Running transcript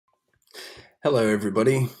Hello,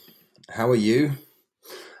 everybody. How are you?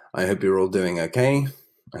 I hope you're all doing okay.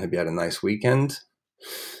 I hope you had a nice weekend.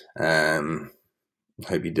 Hope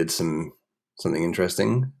you did something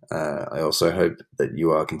interesting. I also hope that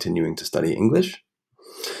you are continuing to study English.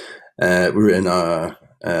 We're in our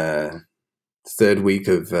third week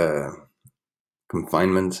of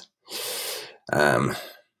confinement,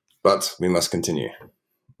 but we must continue.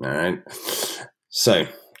 All right. So,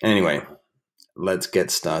 anyway, let's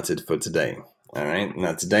get started for today. All right.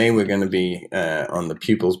 Now, today we're going to be on the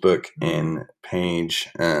pupils book in page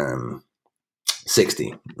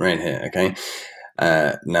 60, right here. Okay.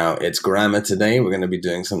 Now, it's grammar today. We're going to be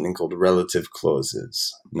doing something called relative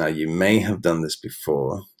clauses. Now, you may have done this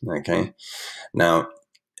before. Okay. Now,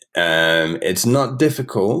 it's not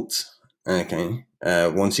difficult. Okay.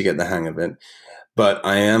 Once you get the hang of it. But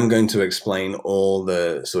I am going to explain all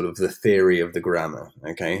the sort of the theory of the grammar.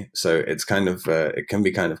 Okay, so it's kind of it can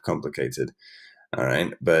be kind of complicated. All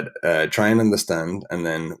right, but try and understand, and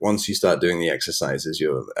then once you start doing the exercises,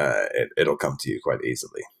 it'll come to you quite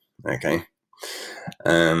easily. Okay.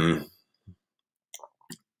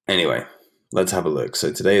 Anyway, let's have a look.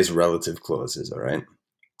 So today is relative clauses. All right.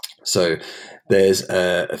 So there's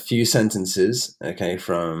a few sentences. Okay,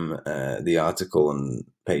 from the article on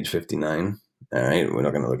page 59. All right, we're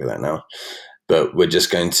not going to look at that now, but we're just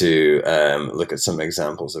going to look at some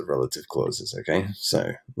examples of relative clauses, okay?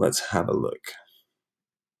 So let's have a look.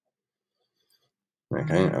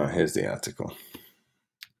 Okay, here's the article.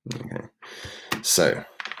 Okay, so,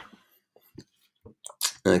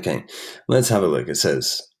 okay, let's have a look. It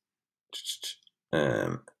says,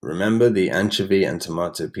 remember the anchovy and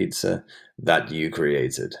tomato pizza that you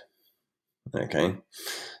created. Okay,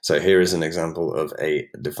 so here is an example of a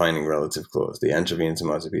defining relative clause, the anchovy and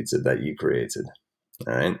tomato pizza that you created.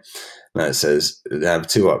 All right, now it says they have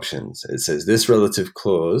two options. It says this relative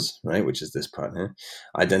clause, right, which is this part here,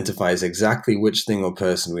 identifies exactly which thing or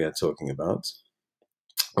person we are talking about,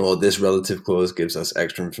 or this relative clause gives us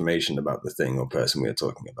extra information about the thing or person we are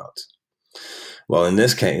talking about. Well, in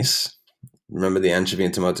this case, remember the anchovy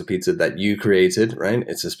and tomato pizza that you created, right?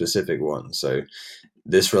 It's a specific one. So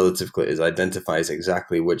this relative clause identifies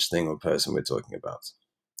exactly which thing or person we're talking about.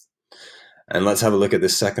 And let's have a look at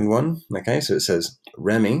this second one. Okay, so it says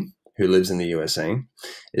Remy, who lives in the USA,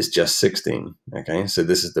 is just 16. Okay, so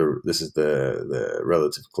this is the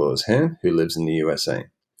relative clause here, who lives in the USA.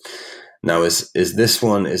 Now, is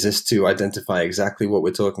this to identify exactly what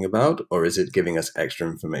we're talking about, or is it giving us extra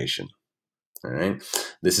information? All right,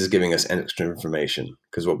 this is giving us extra information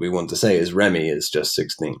because what we want to say is Remy is just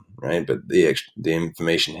 16, right? But the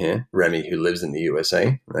information here, Remy who lives in the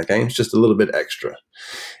USA, okay, it's just a little bit extra.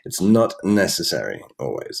 It's not necessary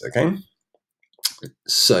always, okay?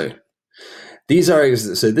 So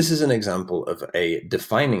this is an example of a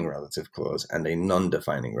defining relative clause and a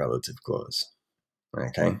non-defining relative clause,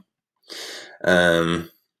 okay?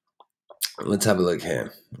 Let's have a look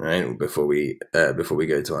here, right? Before we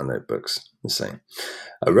go to our notebooks. Let's say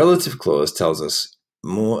a relative clause tells us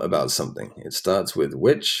more about something. It starts with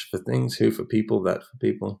which for things, who for people, that for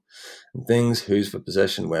people, and things, whose for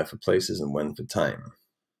possession, where for places, and when for time.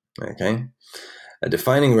 Okay. A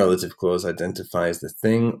defining relative clause identifies the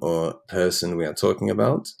thing or person we are talking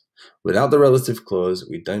about. Without the relative clause,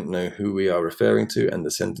 we don't know who we are referring to, and the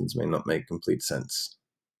sentence may not make complete sense.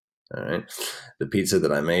 All right. The pizza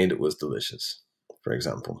that I made was delicious, for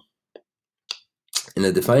example. In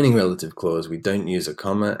a defining relative clause, we don't use a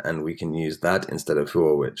comma, and we can use that instead of who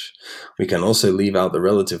or which. We can also leave out the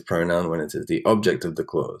relative pronoun when it is the object of the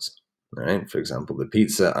clause. All right. For example, the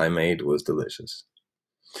pizza I made was delicious.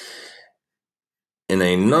 In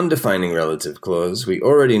a non-defining relative clause, we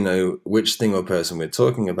already know which thing or person we're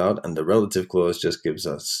talking about, and the relative clause just gives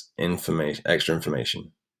us extra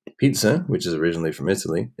information. Pizza, which is originally from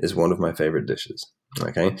Italy, is one of my favorite dishes.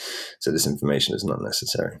 Okay, so this information is not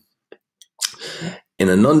necessary. In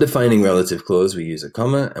a non-defining relative clause, we use a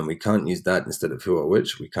comma, and we can't use that instead of who or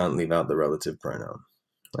which. We can't leave out the relative pronoun.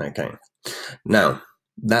 Okay, now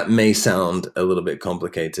that may sound a little bit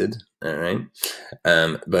complicated, all right,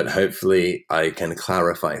 but hopefully I can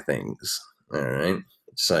clarify things. All right,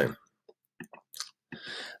 so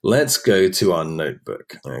let's go to our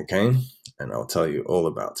notebook, okay, and I'll tell you all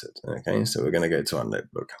about it. Okay, so we're going to go to our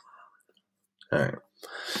notebook. All right,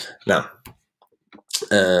 now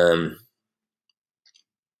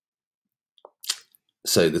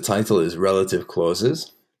so the title is Relative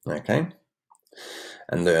Clauses, okay,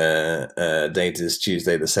 and the date is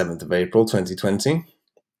Tuesday the 7th of April 2020.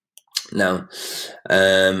 Now,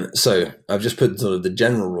 so I've just put sort of the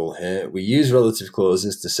general rule here. We use relative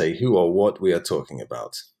clauses to say who or what we are talking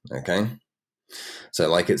about, okay? So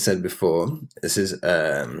like it said before, this is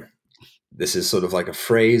sort of like a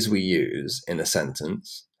phrase we use in a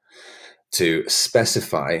sentence to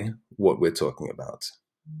specify what we're talking about.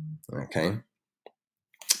 Okay.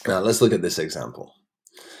 Now let's look at this example.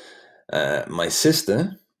 My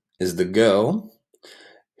sister is the girl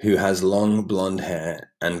who has long blonde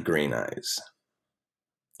hair and green eyes.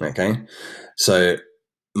 Okay. So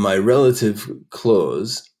my relative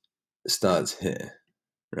clause starts here,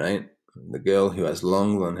 right? The girl who has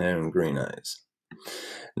long blonde hair and green eyes.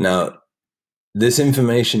 Now, this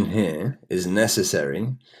information here is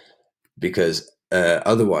necessary because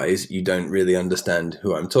otherwise you don't really understand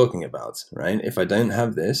who I'm talking about, right? If I don't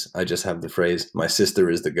have this, I just have the phrase, my sister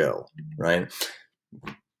is the girl, right?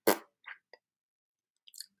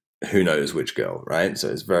 Who knows which girl, right?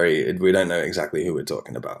 So we don't know exactly who we're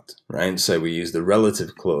talking about, right? So we use the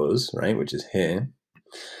relative clause, right, which is here,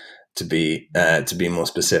 to be more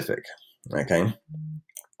specific, okay?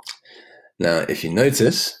 Now, if you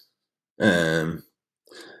notice, the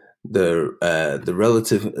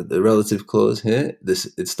relative clause here,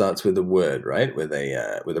 it starts with a word, right, with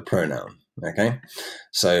a pronoun, okay?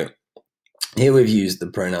 So here we've used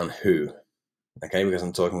the pronoun who, okay, because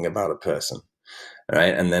I'm talking about a person. All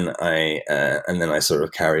right, and then I sort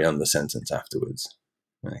of carry on the sentence afterwards.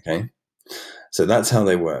 Okay, so that's how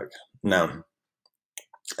they work. Now,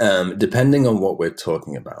 depending on what we're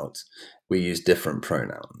talking about, we use different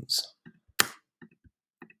pronouns.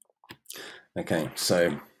 Okay,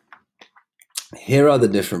 so here are the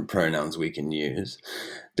different pronouns we can use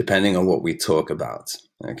depending on what we talk about.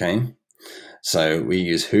 Okay, so we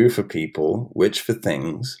use who for people, which for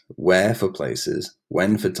things, where for places,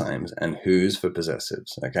 when for times, and whose for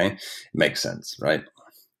possessives. Okay, makes sense, right?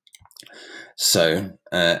 So,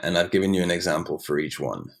 and I've given you an example for each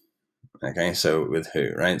one. Okay, so with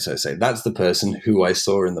who, right? So say, that's the person who I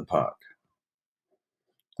saw in the park.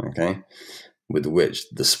 Okay, with which,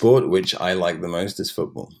 the sport which I like the most is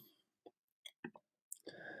football.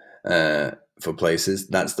 For places,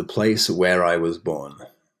 that's the place where I was born.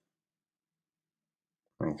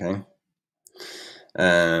 Okay.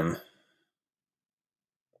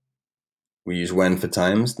 We use when for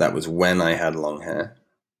times. That was when I had long hair.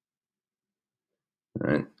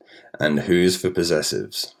 Right. And whose for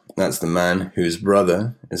possessives. That's the man whose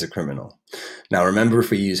brother is a criminal. Now remember,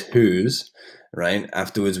 if we use whose, right,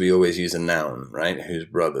 afterwards we always use a noun, right? Whose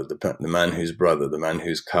brother, the man whose brother, the man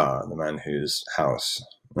whose car, the man whose house,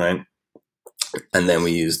 right? And then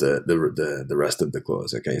we use the rest of the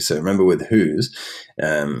clause. Okay, so remember with whose,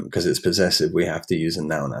 because it's possessive, we have to use a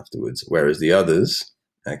noun afterwards. Whereas the others,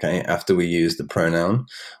 okay, after we use the pronoun,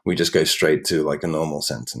 we just go straight to like a normal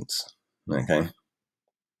sentence. Okay,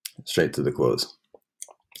 straight to the clause.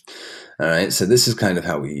 All right, so this is kind of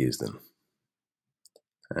how we use them.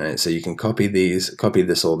 All right, so you can copy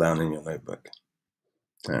this all down in your notebook.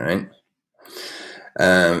 All right.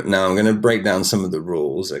 Now I'm going to break down some of the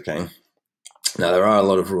rules. Okay. Now, there are a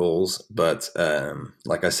lot of rules, but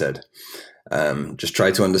like I said, just try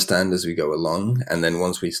to understand as we go along. And then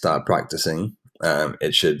once we start practicing,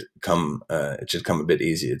 it should come a bit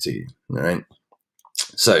easier to you. All right.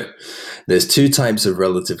 So there's two types of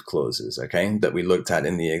relative clauses, okay, that we looked at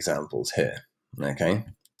in the examples here. Okay,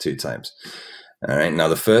 two types. All right. Now,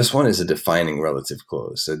 the first one is a defining relative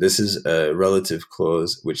clause. So this is a relative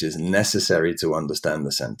clause which is necessary to understand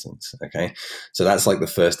the sentence. Okay. So that's like the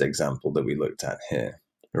first example that we looked at here.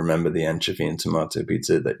 Remember the anchovy and tomato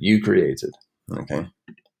pizza that you created. Okay.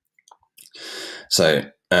 So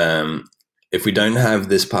if we don't have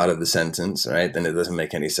this part of the sentence, right, then it doesn't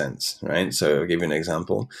make any sense, right? So I'll give you an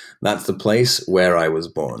example. That's the place where I was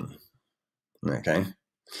born. Okay.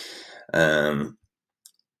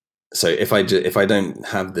 So if I don't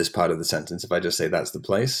have this part of the sentence, if I just say that's the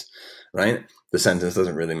place, right, the sentence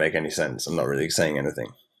doesn't really make any sense. I'm not really saying anything,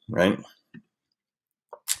 right?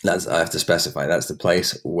 I have to specify that's the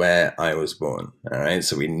place where I was born. All right.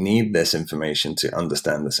 So we need this information to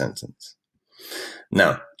understand the sentence.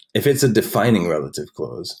 Now, if it's a defining relative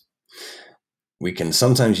clause, we can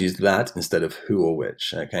sometimes use that instead of who or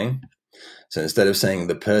which. Okay. So instead of saying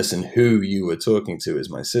the person who you were talking to is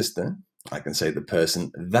my sister, I can say the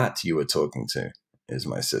person that you were talking to is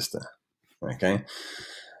my sister. Okay.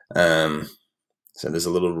 So there's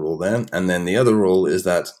a little rule there. And then the other rule is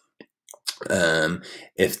that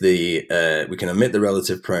if we can omit the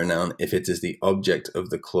relative pronoun if it is the object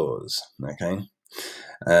of the clause. Okay.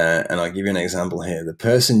 And I'll give you an example here. The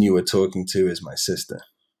person you were talking to is my sister.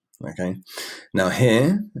 Okay. Now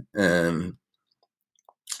here,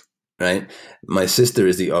 right, my sister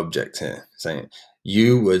is the object here. Saying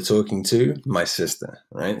you were talking to my sister,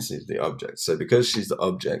 right? She's the object. So because she's the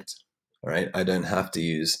object, All right, I don't have to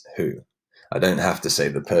use who. I don't have to say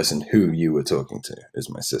the person who you were talking to is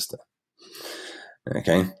my sister.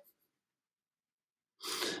 Okay.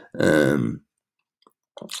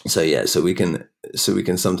 So yeah, so we can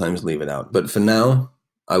sometimes leave it out, but for now,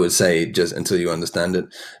 I would say just until you understand it,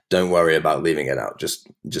 don't worry about leaving it out. Just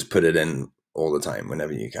put it in all the time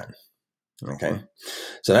whenever you can. Okay,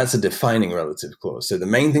 so that's a defining relative clause. So the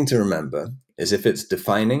main thing to remember is if it's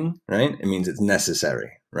defining, right, it means it's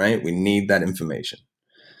necessary, right? We need that information.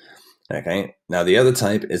 Okay, now the other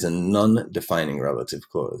type is a non-defining relative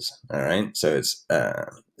clause. All right, so it's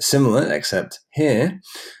similar, except here,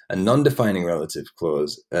 a non-defining relative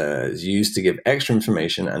clause is used to give extra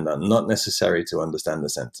information and are not necessary to understand the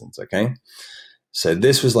sentence. Okay, so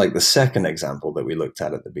this was like the second example that we looked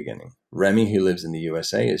at the beginning. Remy, who lives in the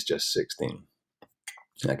USA, is just 16.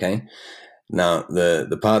 Okay, now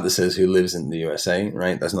the part that says who lives in the USA,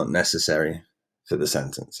 right, that's not necessary for the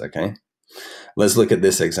sentence. Okay. Let's look at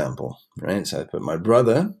this example, right? So I put my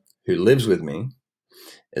brother, who lives with me,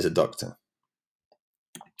 is a doctor.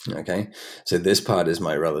 Okay, so this part is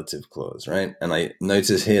my relative clause, right? And I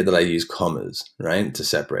notice here that I use commas, right, to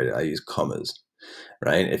separate it. I use commas,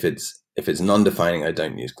 right? If it's non-defining, I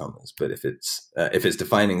don't use commas. But if it's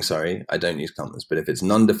defining, sorry, I don't use commas. But if it's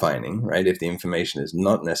non-defining, right, if the information is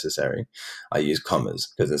not necessary, I use commas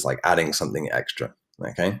because it's like adding something extra.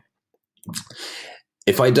 Okay.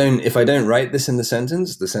 If I don't write this in the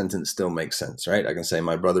sentence still makes sense, right? I can say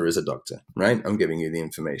my brother is a doctor, right? I'm giving you the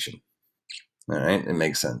information. All right, it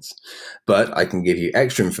makes sense. But I can give you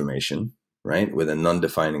extra information, right, with a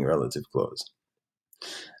non-defining relative clause.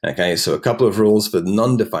 Okay, so a couple of rules for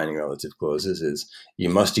non-defining relative clauses is you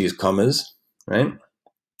must use commas, right?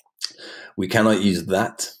 We cannot use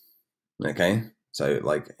that, okay? So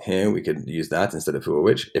like here, we could use that instead of who or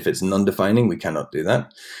which. If it's non-defining, we cannot do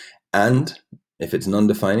that. And if it's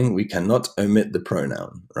non-defining, we cannot omit the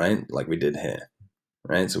pronoun, right? Like we did here,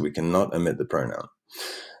 right? So we cannot omit the pronoun.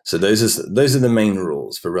 So those are the main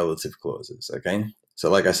rules for relative clauses, okay? So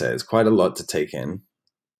like I said, it's quite a lot to take in,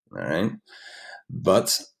 all right?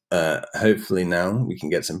 But hopefully now we can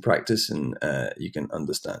get some practice and you can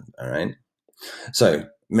understand, all right? So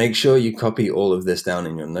make sure you copy all of this down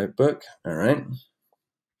in your notebook, all right?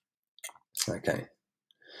 Okay.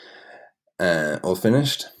 All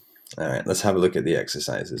finished? All right, let's have a look at the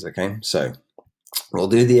exercises, okay? So we'll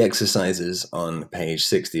do the exercises on page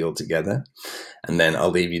 60 altogether, and then I'll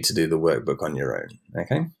leave you to do the workbook on your own,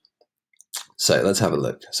 okay? So let's have a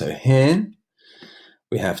look. So here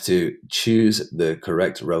we have to choose the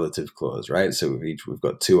correct relative clause, right? So we've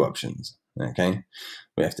got two options, okay?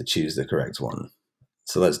 We have to choose the correct one.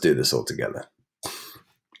 So let's do this all together.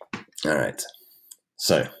 All right,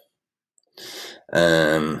 so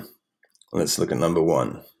let's look at number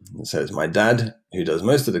one. It says, my dad, who does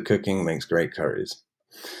most of the cooking, makes great curries.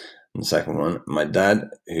 And the second one, my dad,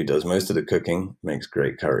 who does most of the cooking, makes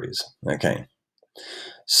great curries. Okay,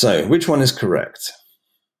 so which one is correct?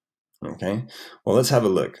 Okay, well, let's have a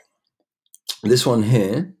look. This one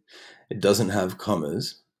here, it doesn't have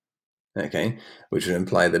commas, okay, which would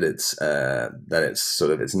imply that it's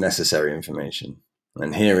sort of it's necessary information.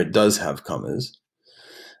 And here it does have commas,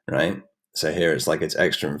 right? So here it's like it's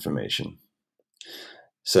extra information.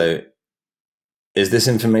 So is this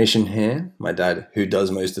information here, my dad, who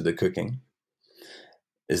does most of the cooking?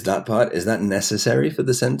 Is that part, is that necessary for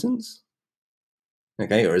the sentence?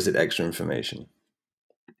 Okay, or is it extra information?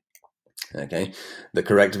 Okay, the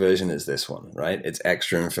correct version is this one, right? It's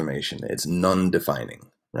extra information. It's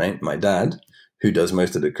non-defining, right? My dad, who does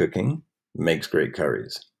most of the cooking, makes great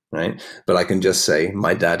curries, right? But I can just say,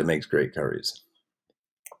 my dad makes great curries.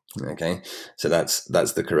 Okay, so that's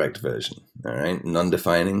the correct version, all right?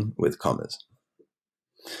 Non-defining with commas.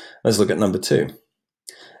 Let's look at number two.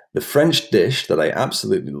 The French dish that I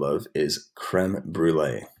absolutely love is crème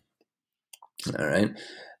brûlée. All right.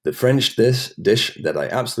 The French dish that I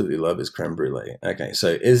absolutely love is crème brûlée. Okay,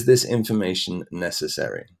 so is this information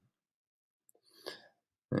necessary?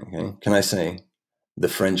 Okay, can I say the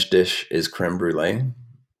French dish is crème brûlée?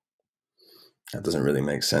 That doesn't really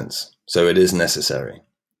make sense. So it is necessary.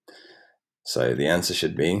 So the answer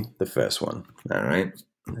should be the first one. All right,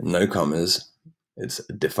 no commas. It's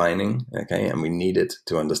defining, okay, and we need it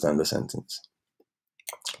to understand the sentence.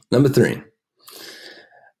 Number three.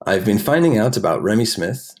 I've been finding out about Remy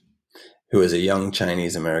Smith, who is a young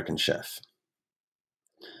Chinese-American chef.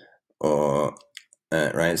 Or,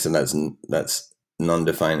 right, so that's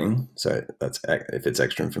non-defining, so that's if it's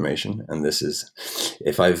extra information. And this is,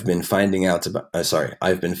 if I've been finding out about,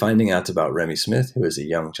 I've been finding out about Remy Smith, who is a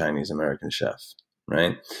young Chinese-American chef,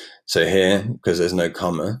 right? So here, because there's no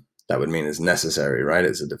comma, that would mean it's necessary, right?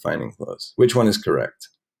 It's a defining clause. Which one is correct?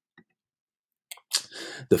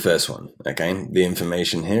 The first one, okay? The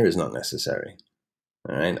information here is not necessary.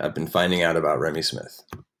 All right, I've been finding out about Remy Smith.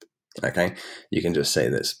 Okay, you can just say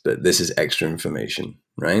this, but this is extra information,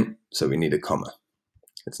 right? So we need a comma.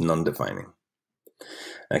 It's non-defining.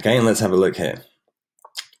 Okay, and let's have a look here.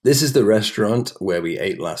 This is the restaurant where we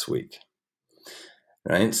ate last week,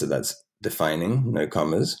 right? So that's defining, no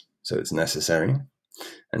commas, so it's necessary.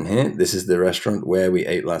 And here, this is the restaurant where we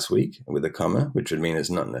ate last week with a comma, which would mean it's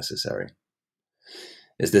not necessary.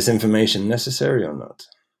 Is this information necessary or not?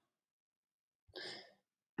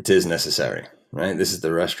 It is necessary, right? This is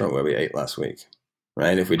the restaurant where we ate last week,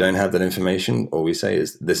 right? If we don't have that information, all we say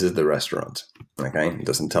is, this is the restaurant, okay? It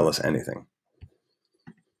doesn't tell us anything.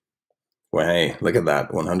 Well, hey, look at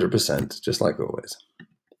that, 100%, just like always.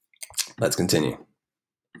 Let's continue.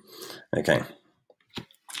 Okay,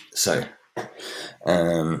 so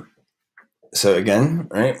again,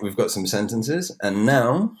 right, we've got some sentences, and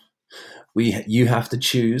now you have to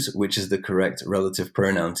choose which is the correct relative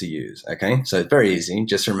pronoun to use, okay? So it's very easy.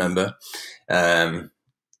 Just remember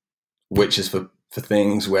which is for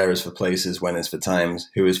things, where is for places, when is for times,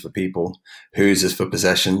 who is for people, whose is for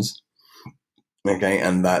possessions, okay?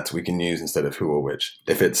 And that we can use instead of who or which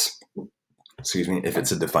if it's, if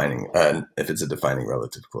it's a defining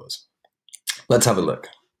relative clause. Let's have a look.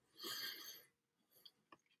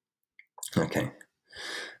 Okay,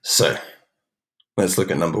 so let's look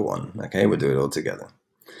at number one, okay? We'll do it all together.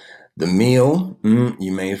 The meal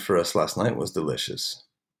you made for us last night was delicious,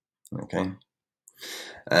 okay?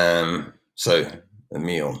 So the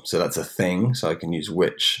meal, so that's a thing, so I can use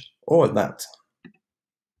which or that,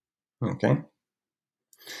 okay?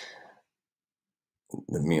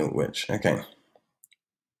 The meal which, okay.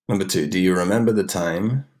 Number two, do you remember the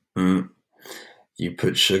time you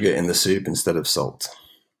put sugar in the soup instead of salt?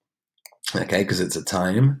 Okay, because it's a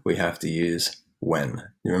time, we have to use when.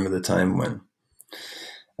 You remember the time when?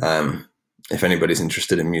 If anybody's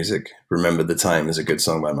interested in music, Remember the Time is a good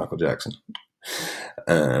song by Michael Jackson.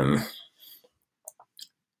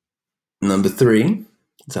 Number three,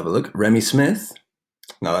 let's have a look. Remy Smith.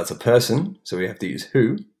 Now that's a person, so we have to use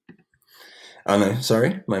who. Oh no,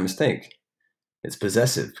 sorry, my mistake. It's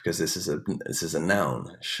possessive because this is a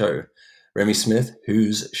noun, show. Remy Smith,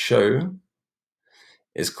 whose show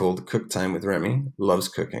is called Cook Time with Remy, loves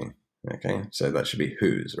cooking. Okay, so that should be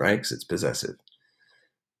whose, right? Because it's possessive.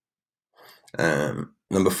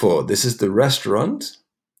 Number four, this is the restaurant.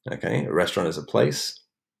 Okay, a restaurant is a place.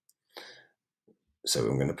 So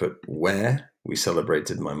I'm going to put where we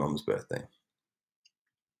celebrated my mom's birthday.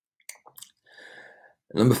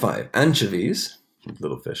 Number five, anchovies,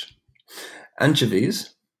 little fish.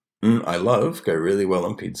 Anchovies, I love, go really well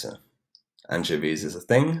on pizza. Anchovies is a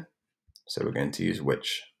thing, so we're going to use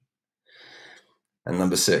which. And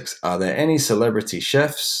number six, are there any celebrity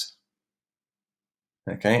chefs?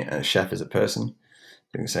 Okay, and a chef is a person.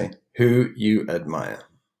 You can say, who you admire.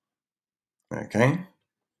 Okay,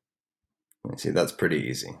 you see, that's pretty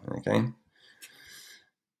easy, okay?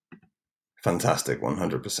 Fantastic,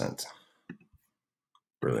 100%.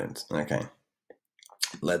 Brilliant, okay.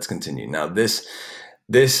 Let's continue. Now this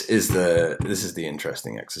is the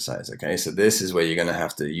interesting exercise, okay? So this is where you're gonna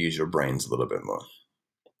have to use your brains a little bit more,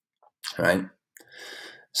 all right?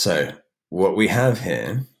 So what we have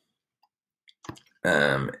here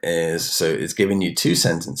so it's giving you two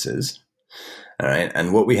sentences, all right?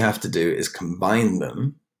 And what we have to do is combine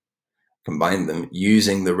them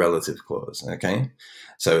using the relative clause, okay?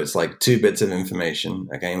 So it's like two bits of information,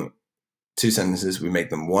 okay? Two sentences, we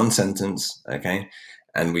make them one sentence, okay?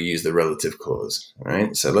 And we use the relative clause, all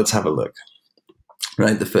right? So let's have a look,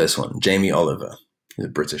 right? The first one, Jamie Oliver, he's a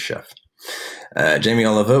British chef. Jamie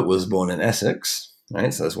Oliver was born in Essex,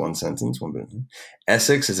 right? So that's one sentence, one bit.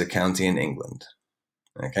 Essex is a county in England,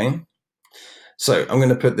 okay? So I'm going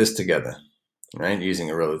to put this together, right? Using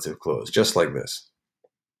a relative clause, just like this.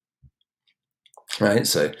 Right,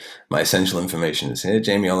 so my essential information is here.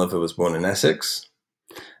 Jamie Oliver was born in Essex,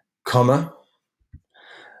 comma,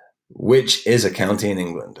 which is a county in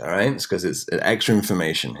England, all right? It's because it's extra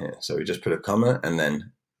information here. So we just put a comma and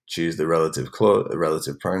then choose the relative clause, the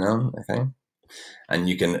relative pronoun, okay? And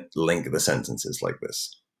you can link the sentences like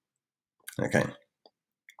this, okay?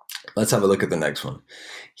 Let's have a look at the next one.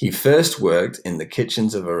 He first worked in the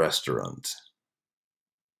kitchens of a restaurant.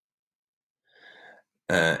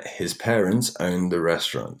 His parents owned the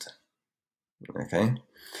restaurant, okay?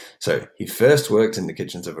 So he first worked in the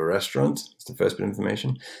kitchens of a restaurant, it's the first bit of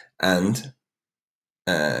information, and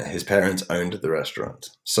his parents owned the restaurant.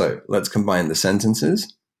 So let's combine the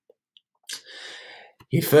sentences.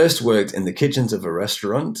 He first worked in the kitchens of a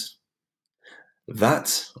restaurant,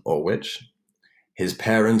 that or which his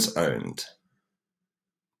parents owned.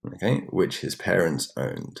 Okay, which his parents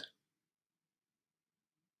owned.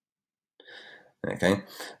 Okay,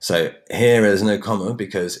 so here is no comma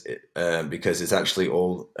because it's actually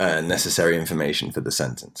all necessary information for the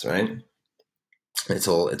sentence, right? It's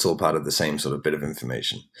all part of the same sort of bit of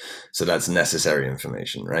information. So that's necessary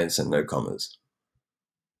information, right? So no commas.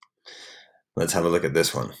 Let's have a look at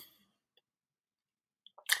this one.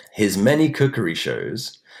 His many cookery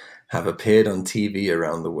shows have appeared on TV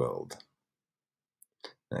around the world.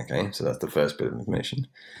 Okay, so that's the first bit of information.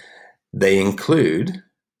 They include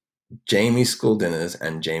Jamie's school dinners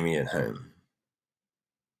and Jamie at home.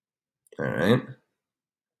 All right.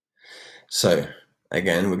 So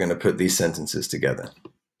again, we're going to put these sentences together.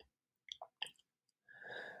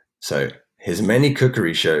 So his many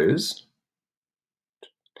cookery shows,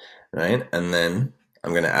 right? And then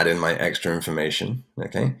I'm going to add in my extra information,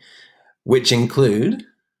 okay? Which include,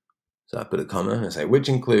 so I put a comma and I say, which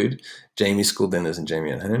include Jamie's school dinners and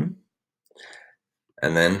Jamie at home.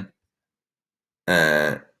 And then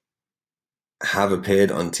have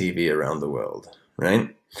appeared on TV around the world,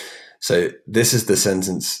 right? So this is the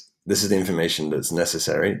sentence, this is the information that's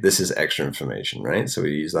necessary. This is extra information, right? So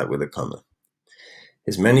we use that with a comma.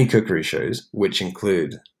 His many cookery shows, which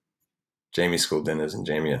include Jamie's school dinners and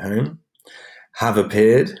Jamie at home, have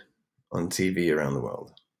appeared on TV around the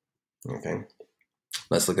world. Okay,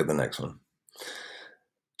 let's look at the next one.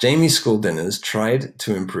 Jamie's school dinners tried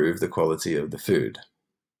to improve the quality of the food,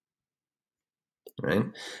 right?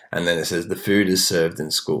 And then it says the food is served in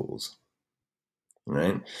schools,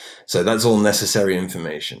 right? So that's all necessary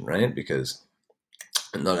information, right? Because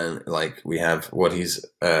not only, like, we have what he's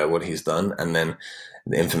done, and then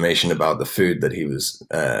the information about the food that he was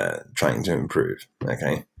trying to improve.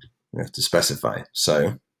 Okay, we have to specify.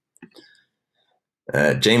 So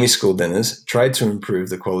Jamie's school dinners tried to improve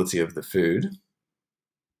the quality of the food,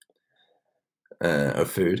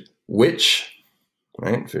 which,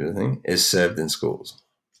 right, food thing, is served in schools.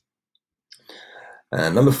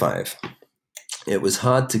 Number 5, it was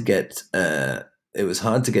hard to get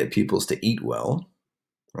pupils to eat well,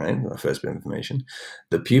 right? Our first bit of information.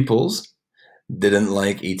 The pupils didn't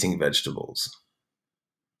like eating vegetables.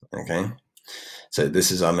 Okay, so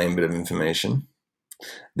this is our main bit of information.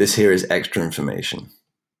 This here is extra information.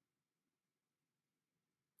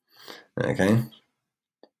 Okay.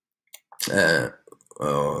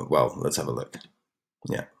 Well, let's have a look.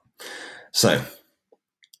 Yeah. So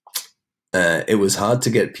it was hard to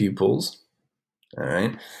get pupils. All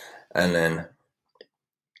right, and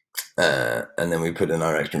then we put in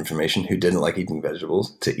our extra information, who didn't like eating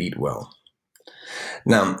vegetables, to eat well.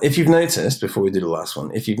 Now, if you've noticed, before we do the last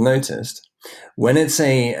one, if you've noticed, when it's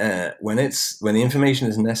when the information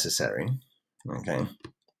is necessary, okay,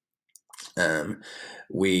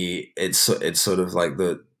 it's sort of like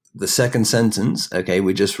the second sentence, okay,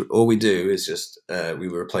 all we do is just we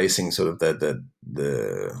were replacing sort of the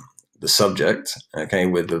subject, okay,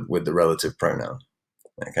 with the relative pronoun,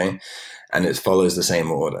 okay, and it follows the same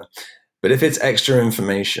order. But if it's extra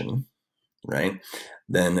information, right,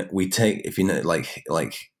 then we take, if you know,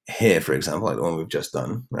 like here, for example, like the one we've just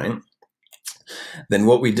done, right, then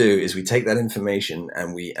what we do is we take that information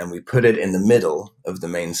and we put it in the middle of the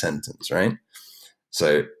main sentence, right?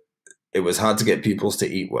 So it was hard to get pupils to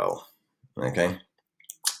eat well, okay?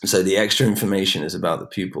 So the extra information is about the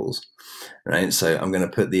pupils, right? So I'm going to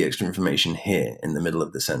put the extra information here in the middle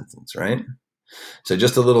of the sentence, right? So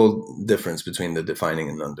just a little difference between the defining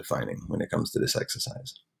and non-defining when it comes to this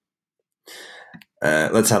exercise.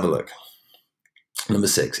 Let's have a look. Number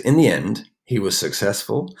 6, in the end, he was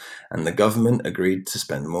successful and the government agreed to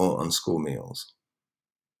spend more on school meals.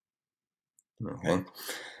 Okay,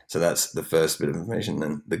 so that's the first bit of information.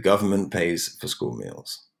 Then the government pays for school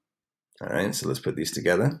meals. All right, so let's put these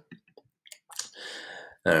together.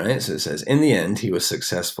 All right, so it says, in the end, he was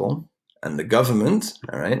successful and the government,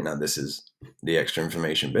 all right, now this is the extra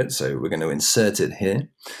information bit, so we're going to insert it here,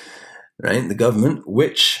 right? The government,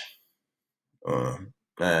 which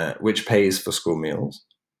pays for school meals,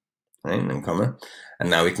 right, and then comma,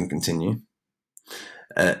 and now we can continue,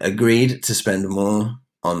 agreed to spend more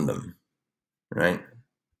on them, right?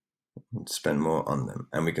 Spend more on them,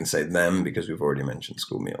 and we can say them because we've already mentioned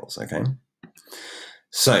school meals, okay?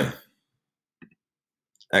 So,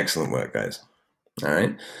 excellent work, guys. All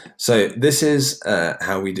right, so this is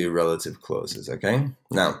how we do relative clauses, okay?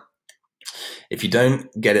 Now, if you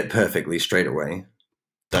don't get it perfectly straight away,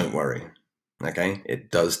 don't worry, okay?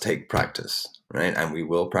 It does take practice, right? And we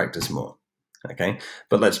will practice more, okay?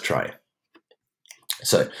 But let's try.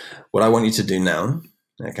 So what I want you to do now,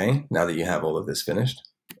 okay, now that you have all of this finished,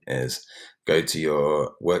 is go to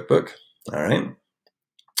your workbook, all right?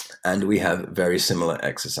 And we have very similar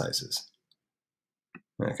exercises,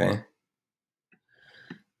 okay?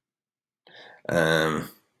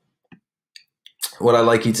 What I'd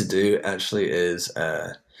like you to do actually is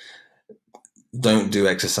don't do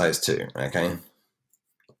exercise 2, okay?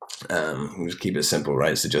 Just keep it simple,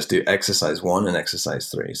 right? So just do exercise 1 and exercise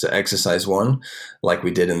 3. So exercise 1, like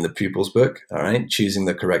we did in the pupils book, all right? Choosing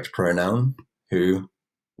the correct pronoun, who,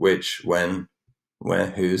 which, when,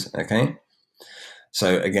 where, whose, okay?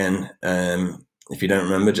 So again, if you don't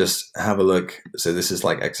remember, just have a look. So this is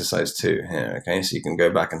like exercise 2 here, okay? So you can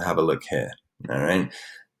go back and have a look here, all right?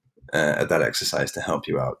 At that exercise to help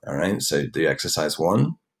you out, all right? So do exercise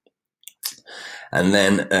 1, and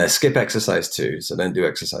then skip exercise 2. So don't do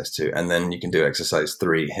exercise 2, and then you can do exercise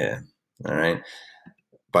 3 here, all right?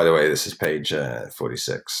 By the way, this is page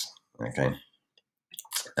 46, okay?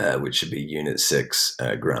 Which should be unit 6,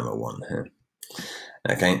 grammar 1 here,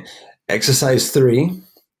 okay? Exercise 3,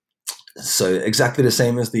 so exactly the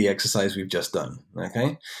same as the exercise we've just done,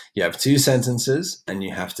 okay? You have 2 sentences, and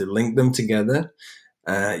you have to link them together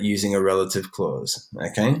using a relative clause,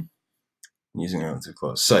 okay? Using a relative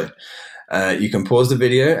clause. So you can pause the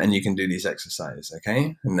video and you can do these exercises,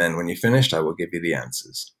 okay? And then when you're finished, I will give you the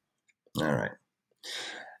answers. All right.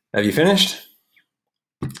 Have you finished?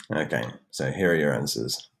 Okay, so here are your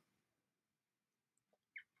answers.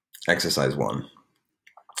 Exercise 1.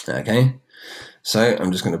 Okay, so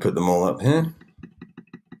I'm just going to put them all up here.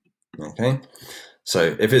 Okay,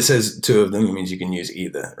 so if it says 2 of them, it means you can use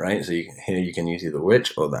either, right? So here you can use either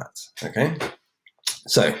which or that, okay?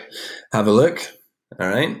 So have a look, all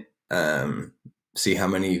right? See how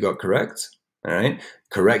many you got correct, all right?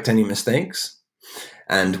 Correct any mistakes.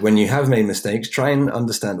 And when you have made mistakes, try and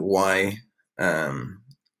understand why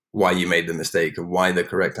you made the mistake and why the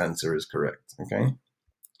correct answer is correct, okay?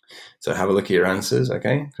 So have a look at your answers,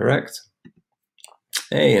 okay? Correct?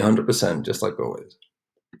 Hey, 100%, just like always.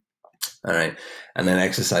 All right, and then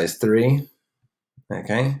exercise 3,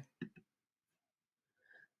 okay?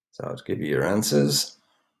 So I'll give you your answers.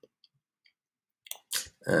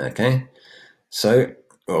 Okay, so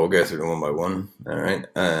we'll go through them one by one. All right,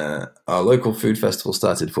 our local food festival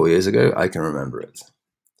started 4 years ago. I can remember it.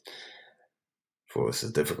 This is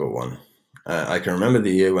a difficult one. I can remember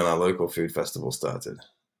the year when our local food festival started.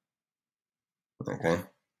 Okay,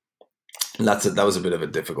 that was a bit of a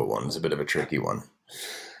difficult one. It's a bit of a tricky one.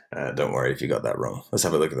 Don't worry if you got that wrong. Let's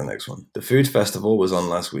have a look at the next one. The food festival was on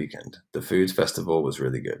last weekend. The food festival was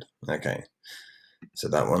really good. Okay, so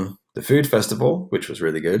that one. The food festival, which was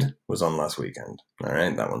really good, was on last weekend. All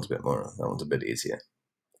right, that one's a bit easier.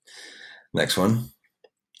 Next one.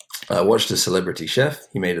 I watched a celebrity chef.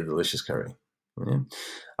 He made a delicious curry. Yeah.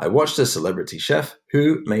 I watched a celebrity chef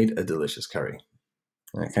who made a delicious curry.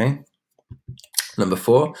 Okay. Number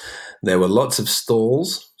 4, there were lots of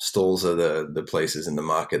stalls. Stalls are the places in the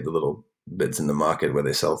market, the little bits in the market where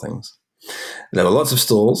they sell things. There were lots of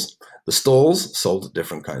stalls. The stalls sold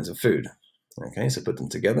different kinds of food. Okay, so put them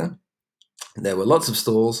together. There were lots of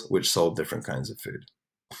stalls which sold different kinds of food.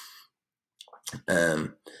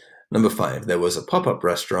 Number 5, there was a pop-up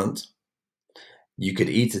restaurant. You could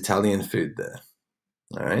eat Italian food there.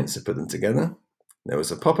 All right, so put them together. There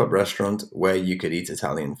was a pop-up restaurant where you could eat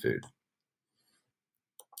Italian food.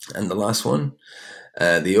 And the last one,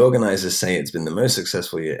 the organizers say it's been the most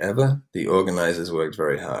successful year ever. The organizers worked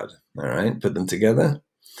very hard. All right, put them together.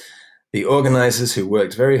 The organizers who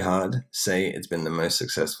worked very hard say it's been the most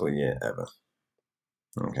successful year ever.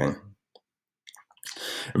 Okay.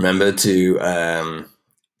 Remember to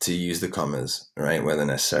use the commas, right, where they're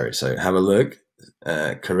necessary. So have a look,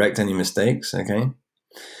 correct any mistakes, okay,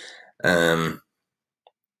 and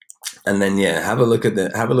then have a look at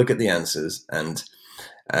the answers and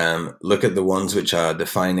look at the ones which are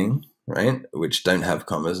defining, right, which don't have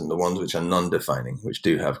commas, and the ones which are non-defining, which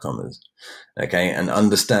do have commas, okay, and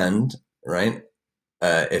understand, right,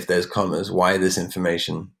 if there's commas, why this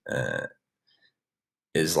information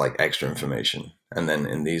is like extra information, and then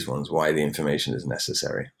in these ones, why the information is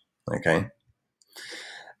necessary, okay?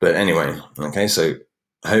 But anyway, okay, so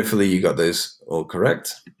hopefully you got those all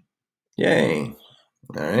correct. Yay.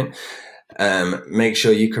 All right. Make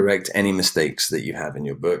sure you correct any mistakes that you have in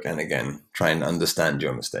your book, and again, try and understand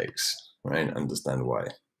your mistakes, right? Understand why.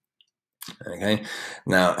 Okay.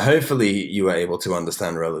 Now, hopefully you were able to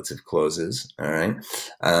understand relative clauses, all right?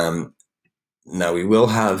 Now, we will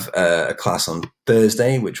have a class on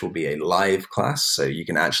Thursday, which will be a live class, so you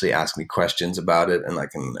can actually ask me questions about it, and I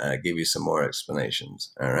can give you some more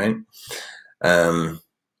explanations, all right?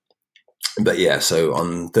 But yeah, so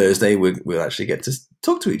on Thursday, we'll actually get to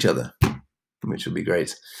talk to each other, which will be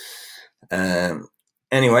great.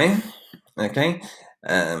 Anyway, okay.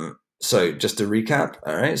 So just to recap,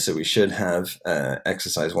 all right, so we should have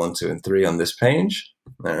exercise 1, 2, and 3 on this page,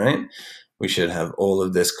 all right? We should have all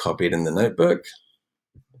of this copied in the notebook,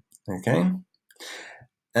 okay?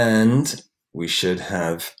 And we should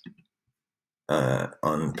have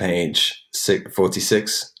on page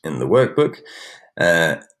 46 in the workbook,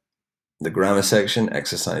 the grammar section,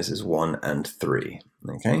 exercises 1 and 3,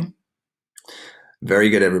 okay? Very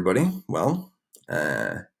good, everybody. Well,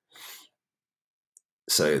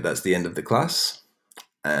 so that's the end of the class.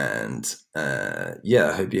 And yeah,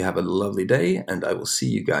 I hope you have a lovely day, and I will see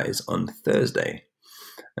you guys on Thursday.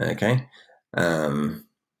 Okay. But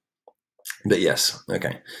yes,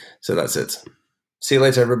 okay. So that's it. See you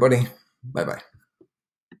later, everybody. Bye-bye.